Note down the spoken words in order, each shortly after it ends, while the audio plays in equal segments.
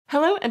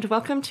Hello and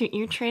welcome to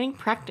Ear Training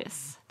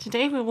Practice.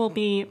 Today we will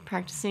be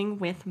practicing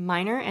with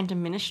minor and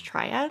diminished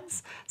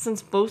triads.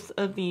 Since both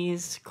of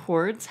these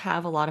chords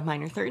have a lot of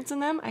minor thirds in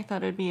them, I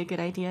thought it would be a good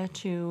idea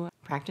to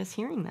practice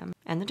hearing them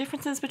and the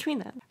differences between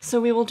them. So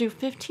we will do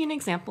 15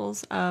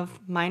 examples of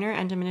minor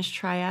and diminished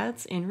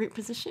triads in root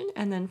position,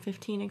 and then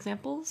 15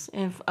 examples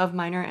of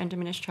minor and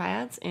diminished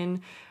triads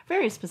in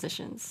various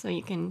positions. So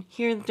you can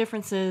hear the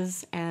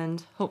differences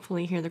and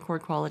hopefully hear the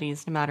chord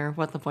qualities no matter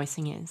what the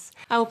voicing is.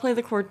 I will play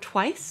the chord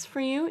twice for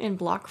you in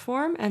block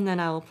form, and then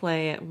I will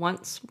play it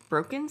once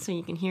broken so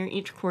you can hear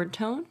each chord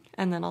tone,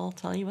 and then I'll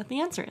tell you what the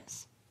answer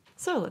is.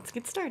 So let's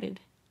get started.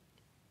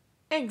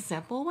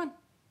 Example 1.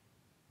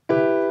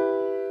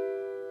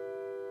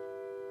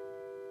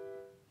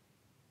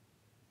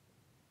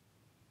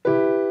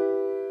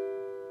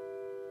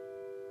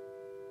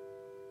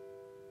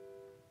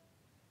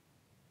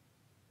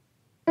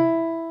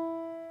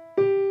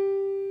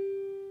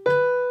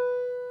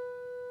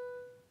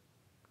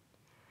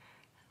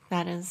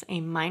 That is a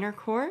minor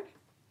chord.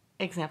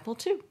 Example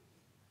 2.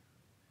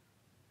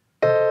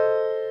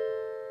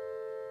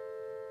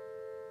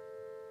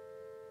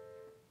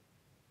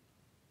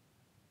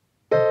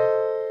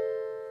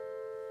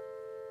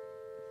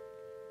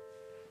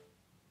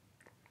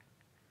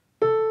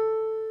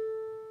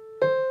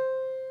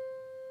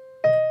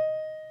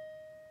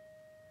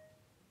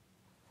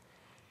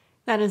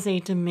 That is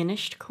a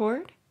diminished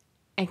chord.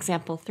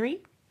 Example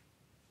 3.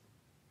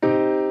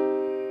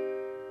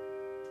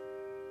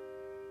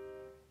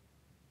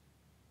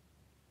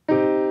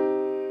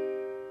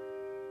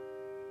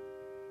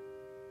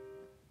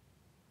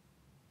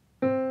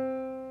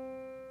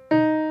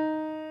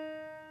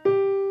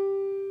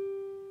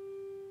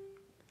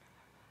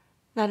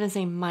 That is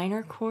a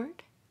minor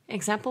chord.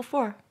 Example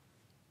 4.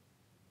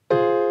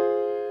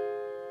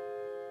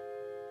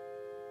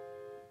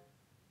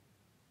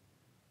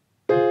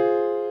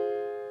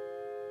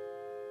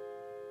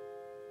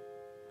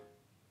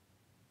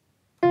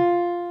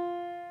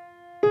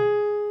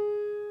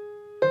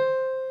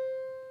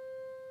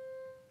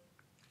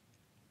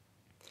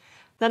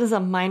 That is a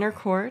minor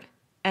chord.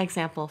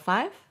 Example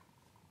 5.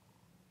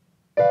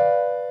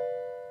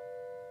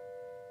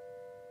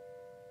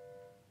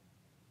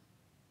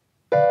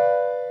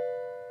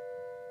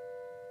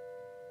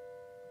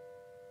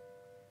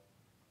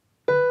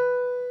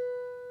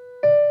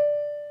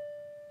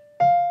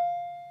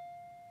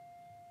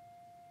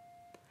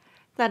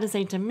 That is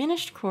a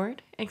diminished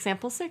chord.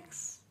 Example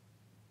 6.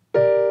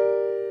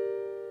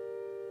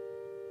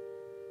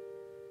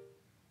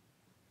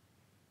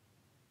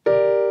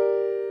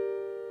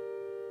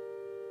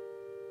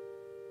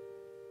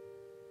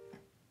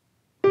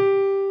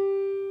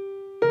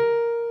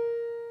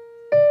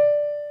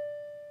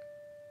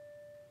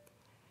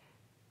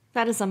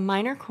 That is a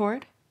minor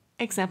chord.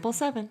 Example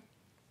 7.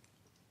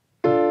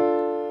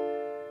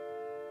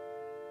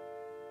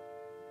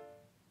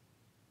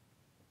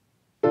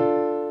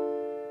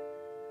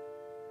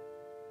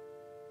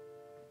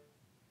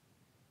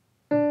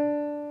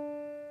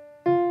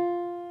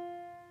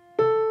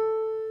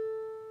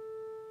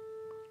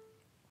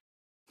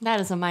 That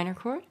is a minor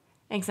chord.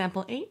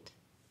 Example 8.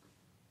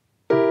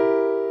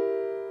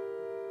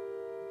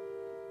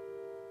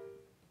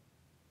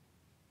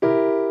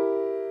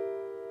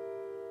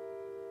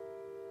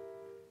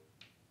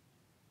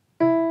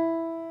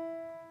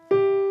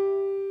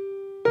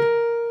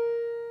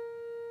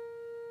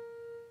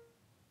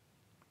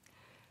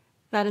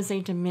 That is a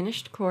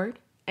diminished chord.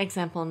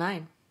 Example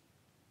 9.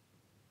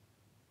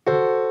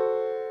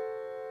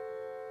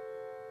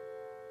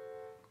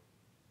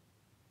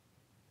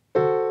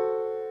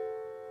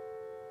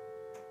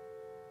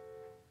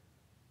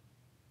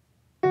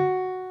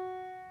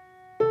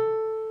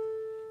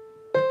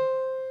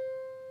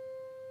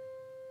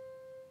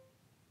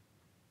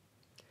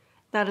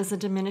 That is a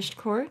diminished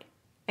chord.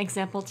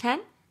 Example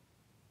 10.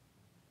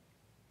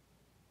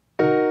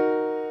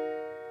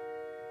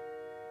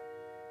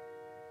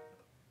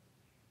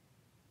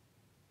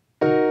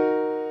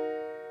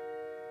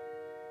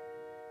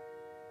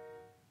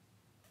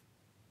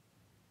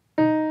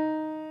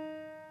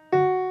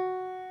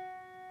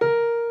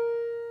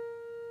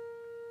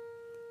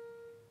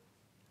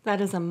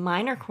 That is a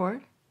minor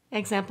chord.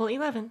 Example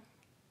 11.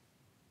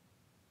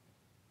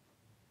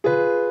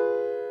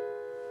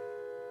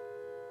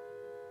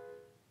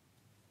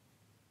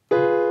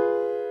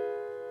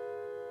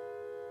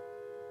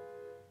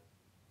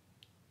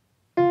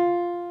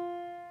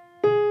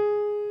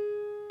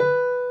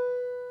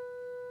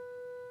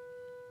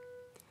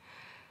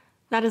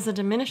 That is a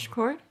diminished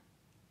chord.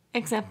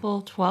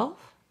 Example 12.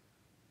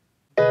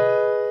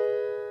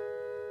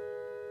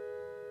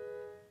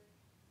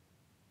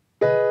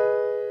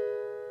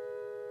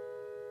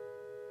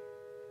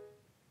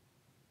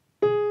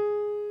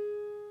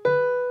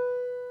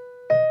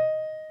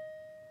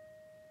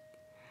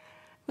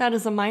 That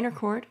is a minor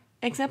chord.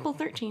 Example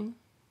 13.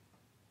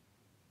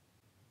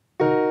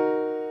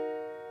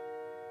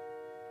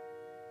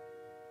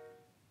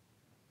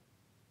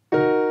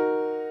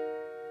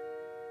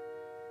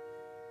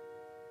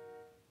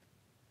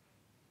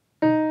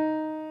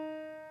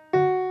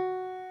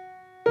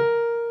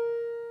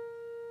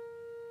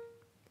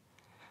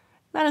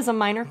 That is a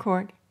minor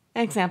chord.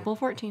 Example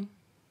 14.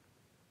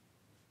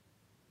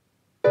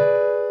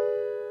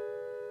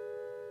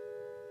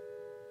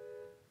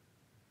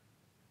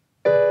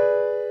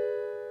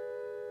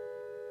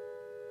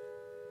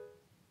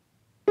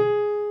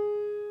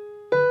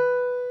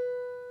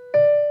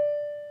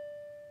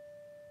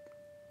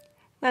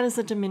 That is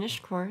a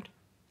diminished chord.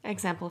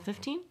 Example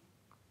 15.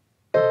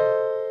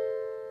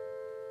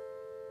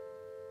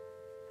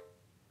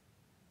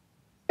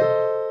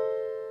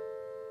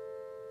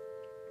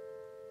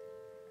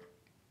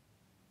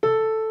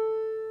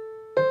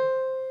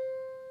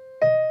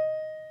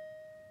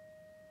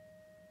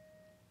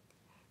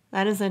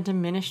 That is a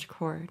diminished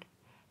chord.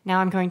 Now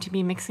I'm going to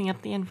be mixing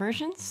up the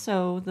inversions,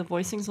 so the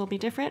voicings will be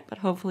different, but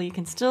hopefully you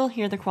can still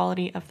hear the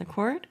quality of the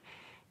chord.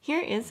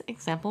 Here is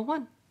example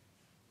 1.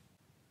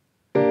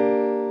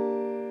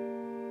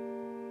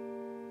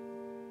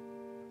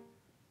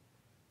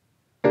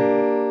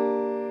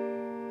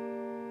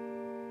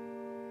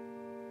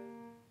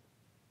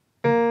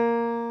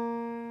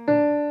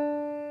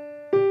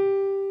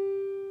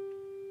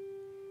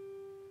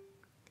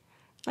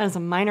 That is a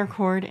minor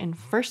chord in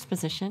first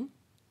position.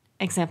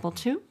 Example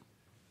 2.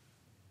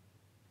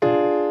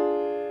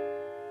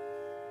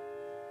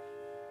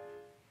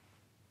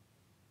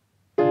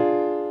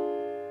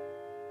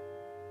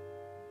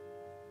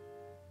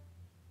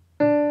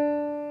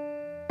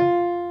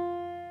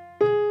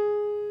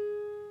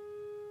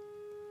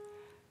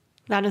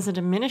 That is a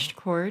diminished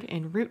chord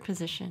in root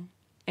position.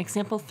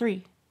 Example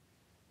 3.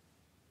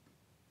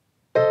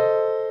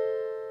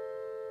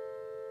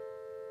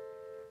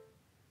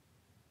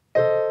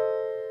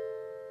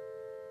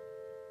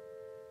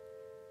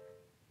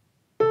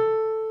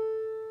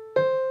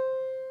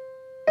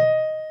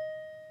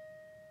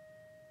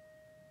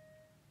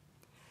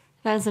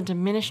 That is a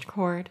diminished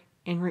chord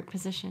in root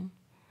position.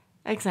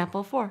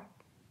 Example 4.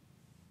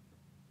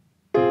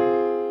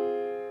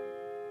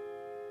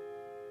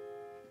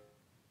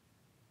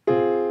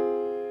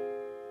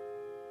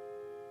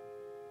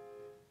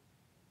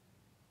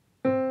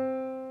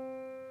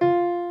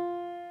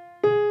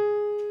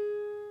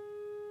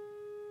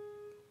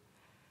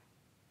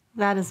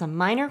 That is a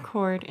minor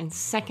chord in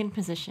second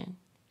position.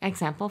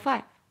 Example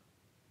 5.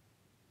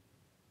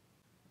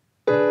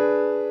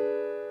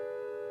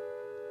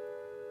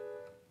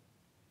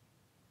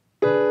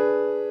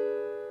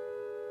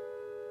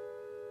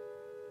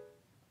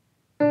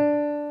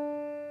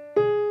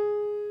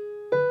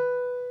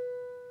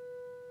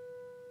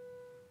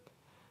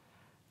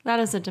 That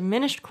is a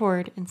diminished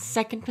chord in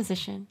second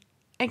position.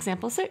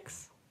 Example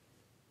 6.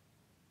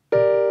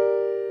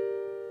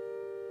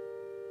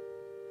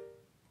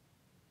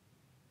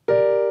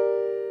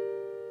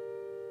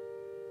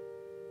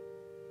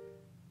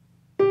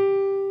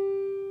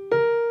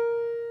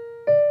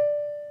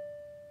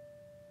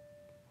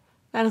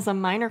 That is a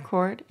minor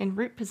chord in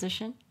root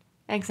position.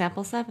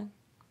 Example 7.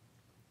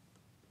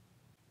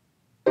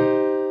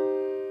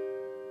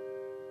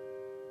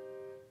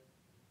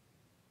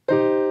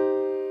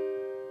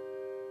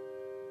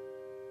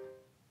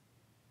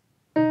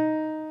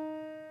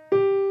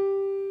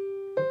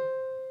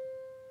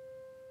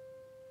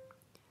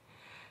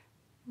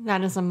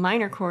 That is a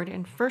minor chord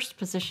in first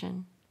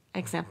position.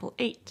 Example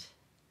 8.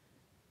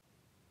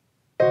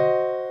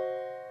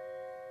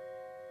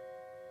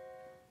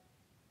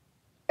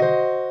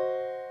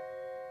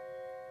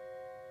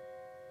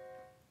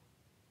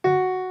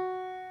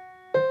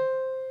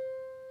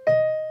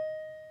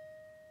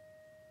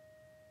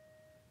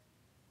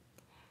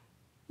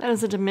 That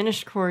is a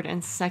diminished chord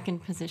in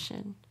second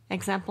position.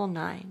 Example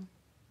 9.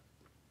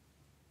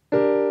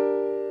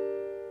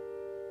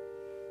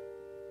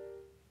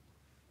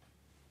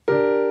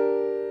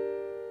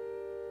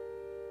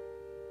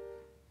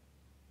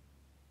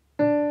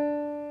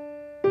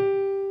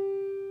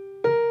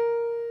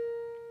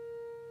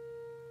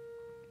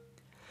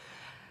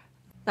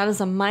 That is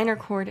a minor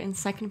chord in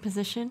second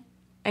position.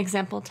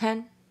 Example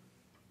 10.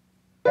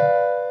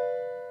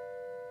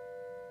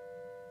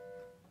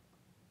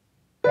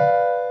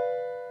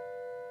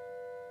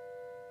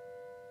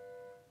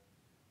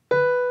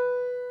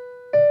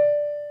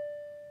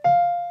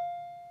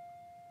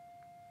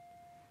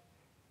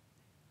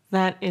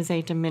 That is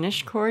a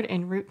diminished chord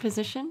in root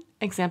position.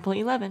 Example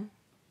 11.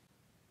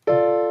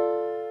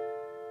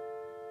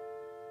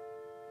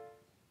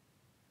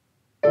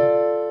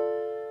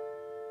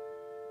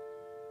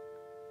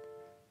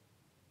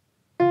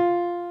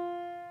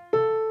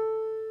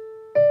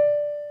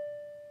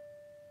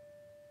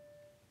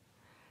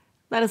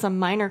 That is a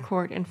minor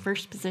chord in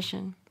first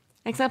position.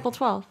 Example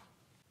 12.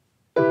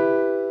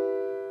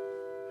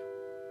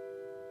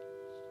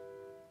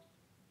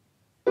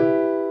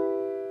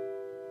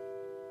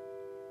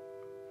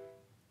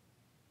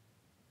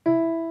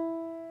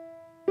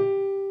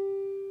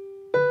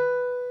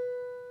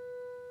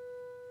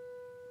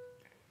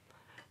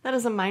 That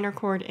is a minor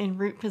chord in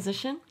root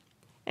position.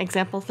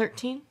 Example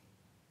 13.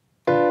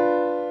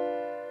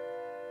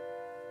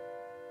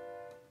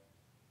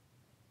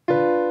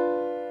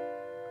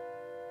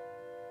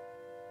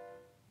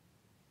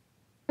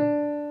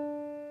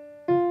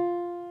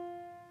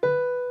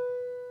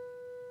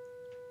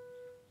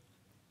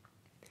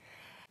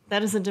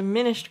 That is a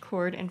diminished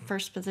chord in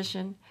first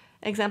position.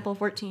 Example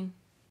 14.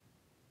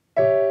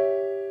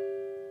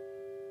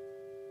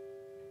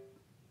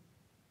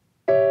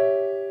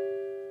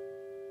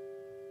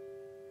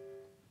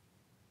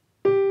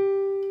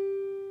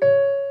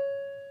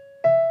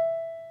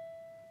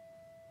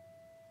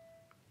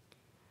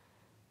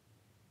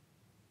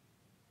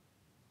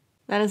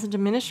 That is a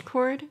diminished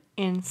chord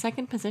in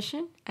second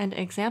position, and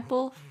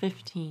example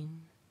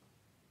 15.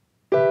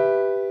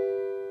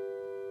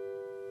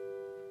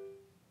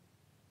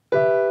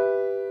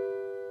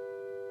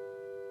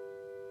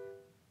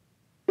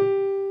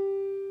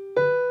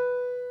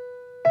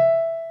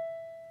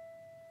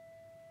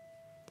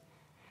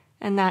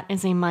 And that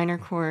is a minor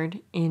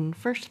chord in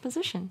first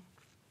position.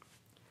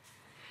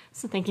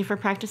 So thank you for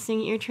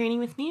practicing ear training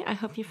with me. I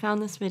hope you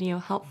found this video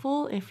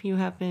helpful. If you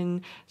have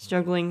been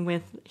struggling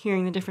with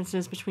hearing the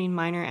differences between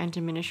minor and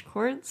diminished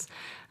chords,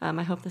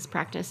 I hope this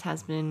practice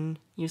has been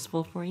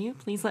useful for you.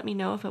 Please let me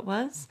know if it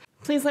was.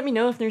 Please let me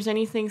know if there's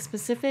anything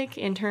specific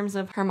in terms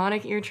of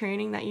harmonic ear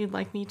training that you'd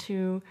like me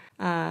to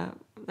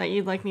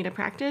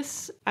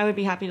practice. I would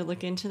be happy to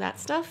look into that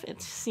stuff. It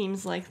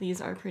seems like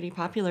these are pretty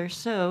popular,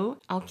 so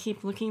I'll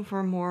keep looking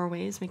for more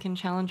ways we can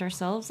challenge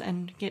ourselves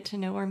and get to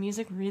know our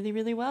music really,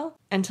 really well.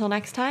 Until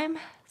next time,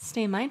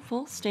 stay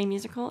mindful, stay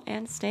musical,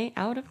 and stay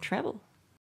out of treble.